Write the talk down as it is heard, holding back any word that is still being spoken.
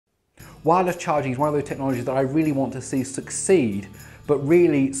Wireless charging is one of those technologies that I really want to see succeed, but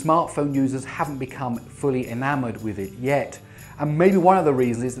really smartphone users haven't become fully enamored with it yet. And maybe one of the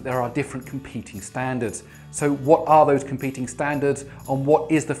reasons is that there are different competing standards. So what are those competing standards, and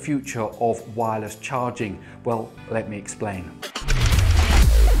what is the future of wireless charging? Well, let me explain.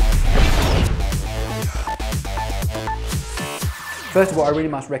 First of all, I really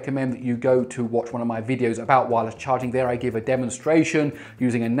must recommend that you go to watch one of my videos about wireless charging. There I give a demonstration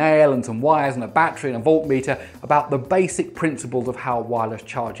using a nail and some wires and a battery and a voltmeter about the basic principles of how wireless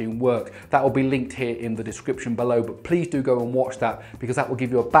charging works. That will be linked here in the description below, but please do go and watch that because that will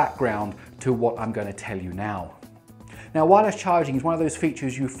give you a background to what I'm going to tell you now. Now, wireless charging is one of those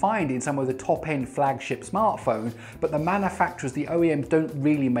features you find in some of the top-end flagship smartphones, but the manufacturers, the OEMs, don't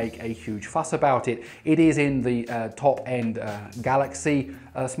really make a huge fuss about it. It is in the top-end Galaxy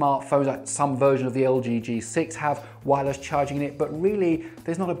smartphones. Some version of the LG G6 have wireless charging in it, but really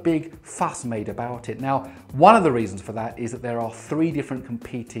there's not a big fuss made about it. Now, one of the reasons for that is that there are 3 different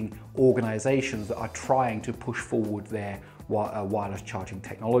competing organizations that are trying to push forward their wireless charging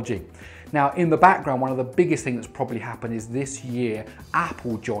technology. Now, in the background, one of the biggest things that's probably happened is this year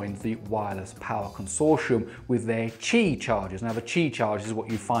Apple joined the Wireless Power Consortium with their Qi chargers. Now, the Qi chargers is what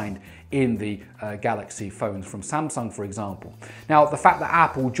you find in the Galaxy phones from Samsung, for example. Now, the fact that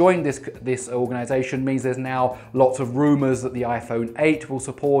Apple joined this organization means there's now lots of rumors that the iPhone 8 will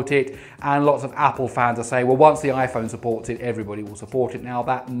support it, and lots of Apple fans are saying, well, once the iPhone supports it, everybody will support it. Now,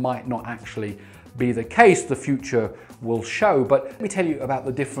 that might not actually be the case. The future will show, but let me tell you about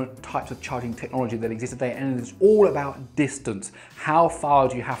the different types of charging technology that exist today, and it's all about distance. How far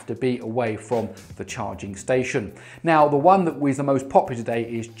do you have to be away from the charging station? Now, the one that is the most popular today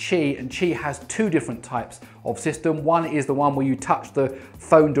is Qi, and Qi has 2 different types of system. One is the one where you touch the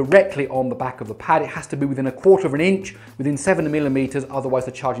phone directly on the back of the pad. It has to be within 1/4 of an inch, within 7 millimeters, otherwise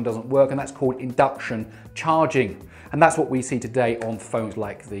the charging doesn't work, and that's called induction charging. And that's what we see today on phones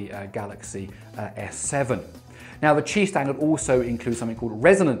like the Galaxy S7. Now, the Qi standard also includes something called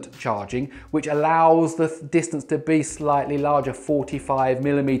resonant charging, which allows the distance to be slightly larger, 45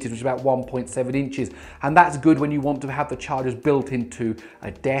 millimeters, which is about 1.7 inches. And that's good when you want to have the chargers built into a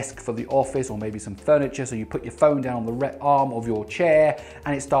desk for the office or maybe some furniture. So you put your phone down on the arm of your chair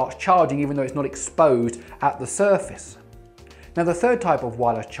and it starts charging even though it's not exposed at the surface. Now, the third type of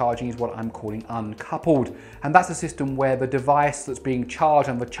wireless charging is what I'm calling uncoupled, and that's a system where the device that's being charged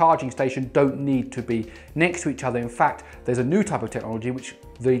and the charging station don't need to be next to each other. In fact, there's a new type of technology which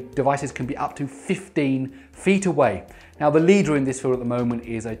the devices can be up to 15 feet away. Now, the leader in this field at the moment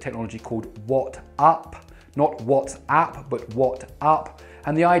is a technology called WhatsApp, not WhatsApp, but WhatsApp.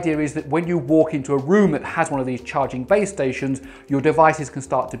 And the idea is that when you walk into a room that has one of these charging base stations, your devices can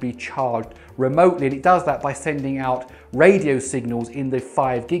start to be charged remotely. And it does that by sending out radio signals in the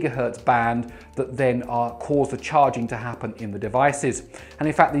 5 gigahertz band that then cause the charging to happen in the devices. And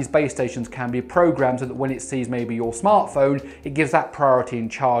in fact, these base stations can be programmed so that when it sees maybe your smartphone, it gives that priority in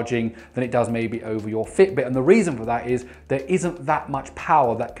charging than it does maybe over your Fitbit. And the reason for that is there isn't that much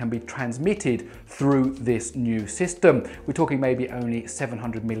power that can be transmitted through this new system. We're talking maybe only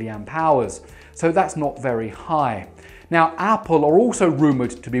 700 milliamp hours. So that's not very high. Now, Apple are also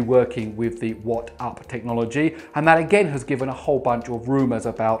rumored to be working with the WhatsApp technology, and that again has given a whole bunch of rumors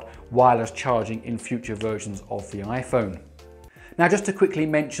about wireless charging in future versions of the iPhone. Now, just to quickly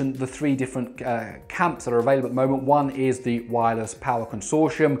mention the 3 different camps that are available at the moment. One is the Wireless Power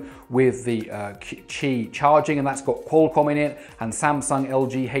Consortium with the Qi charging, and that's got Qualcomm in it, and Samsung,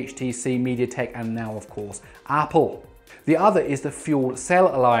 LG, HTC, MediaTek, and now, of course, Apple. The other is the Fuel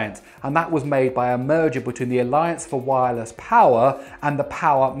Cell Alliance, and that was made by a merger between the Alliance for Wireless Power and the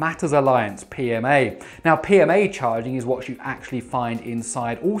Power Matters Alliance, PMA. Now, PMA charging is what you actually find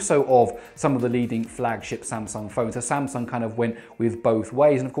inside also of some of the leading flagship Samsung phones. So Samsung kind of went with both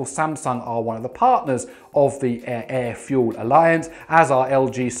ways, and of course Samsung are one of the partners of the Air Fuel Alliance, as are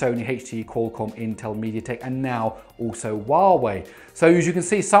LG, Sony, HTC, Qualcomm, Intel, MediaTek, and now also Huawei. So as you can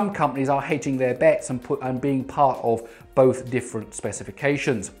see, some companies are hedging their bets and being part of both different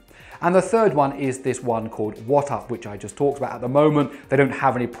specifications. And the third one is this one called WhatsApp, which I just talked about. At the moment, they don't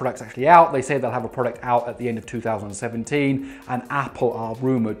have any products actually out. They say they'll have a product out at the end of 2017, and Apple are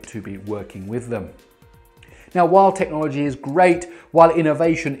rumored to be working with them. Now, while technology is great, while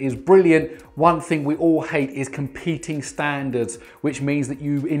innovation is brilliant, one thing we all hate is competing standards, which means that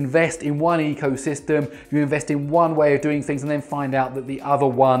you invest in one ecosystem, you invest in one way of doing things, and then find out that the other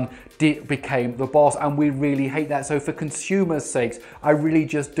one became the boss, and we really hate that. So for consumers' sakes, I really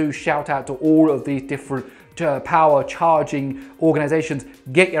just do shout out to all of these different power charging organizations,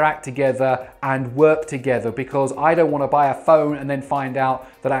 get your act together and work together, because I don't want to buy a phone and then find out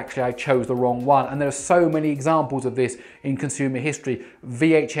that actually I chose the wrong one. And there are so many examples of this in consumer history: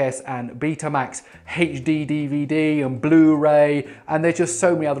 VHS and Betamax, HD DVD and Blu-ray, and there's just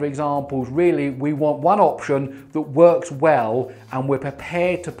so many other examples. Really, we want one option that works well and we're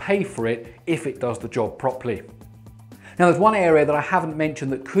prepared to pay for it if it does the job properly. Now, there's one area that I haven't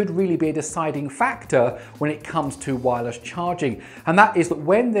mentioned that could really be a deciding factor when it comes to wireless charging, and that is that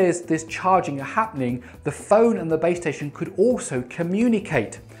when there's this charging happening, the phone and the base station could also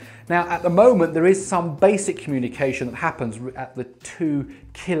communicate. Now, at the moment, there is some basic communication that happens at the 2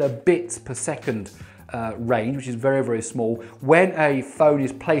 kilobits per second range, which is very, very small, when a phone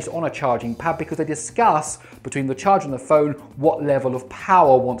is placed on a charging pad, because they discuss between the charger and the phone what level of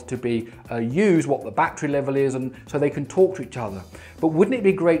power wants to be used, what the battery level is, and so they can talk to each other. But wouldn't it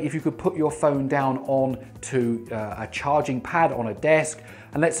be great if you could put your phone down onto a charging pad on a desk,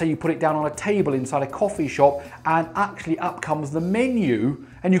 and let's say you put it down on a table inside a coffee shop, and actually up comes the menu,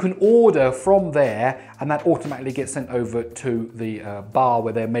 and you can order from there, and that automatically gets sent over to the bar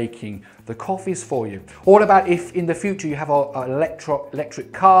where they're making the coffees for you. Or what about if in the future you have an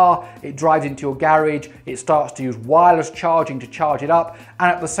electric car, it drives into your garage, it starts to use wireless charging to charge it up,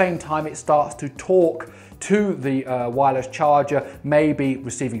 and at the same time it starts to talk to the wireless charger, maybe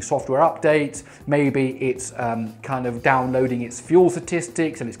receiving software updates, maybe it's kind of downloading its fuel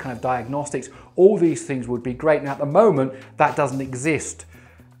statistics and its kind of diagnostics. All these things would be great. Now, at the moment, that doesn't exist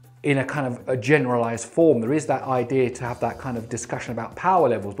in a kind of a generalized form. There is that idea to have that kind of discussion about power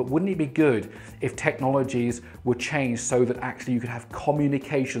levels, but wouldn't it be good if technologies were changed so that actually you could have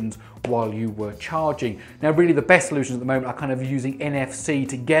communications while you were charging? Now, really the best solutions at the moment are kind of using NFC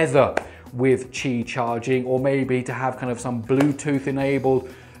together with Qi charging, or maybe to have kind of some Bluetooth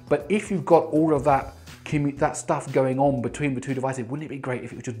enabled. But if you've got all of that stuff going on between the two devices, wouldn't it be great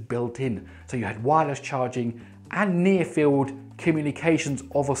if it was just built in? So you had wireless charging and near field communications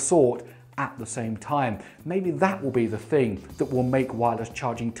of a sort at the same time. Maybe that will be the thing that will make wireless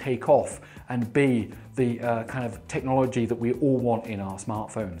charging take off and be the kind of technology that we all want in our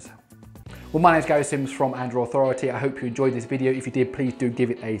smartphones. Well, my name is Gary Sims from Android Authority. I hope you enjoyed this video. If you did, please do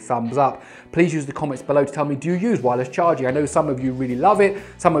give it a thumbs up. Please use the comments below to tell me, do you use wireless charging? I know some of you really love it,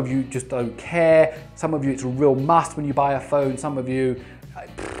 some of you just don't care, some of you it's a real must when you buy a phone, some of you,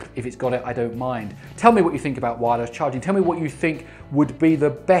 if it's got it, I don't mind. Tell me what you think about wireless charging. Tell me what you think would be the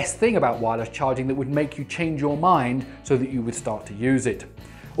best thing about wireless charging that would make you change your mind so that you would start to use it.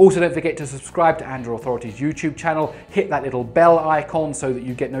 Also, don't forget to subscribe to Android Authority's YouTube channel, hit that little bell icon so that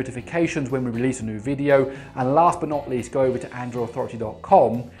you get notifications when we release a new video, and last but not least, go over to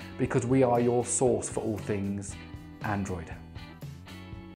androidauthority.com because we are your source for all things Android.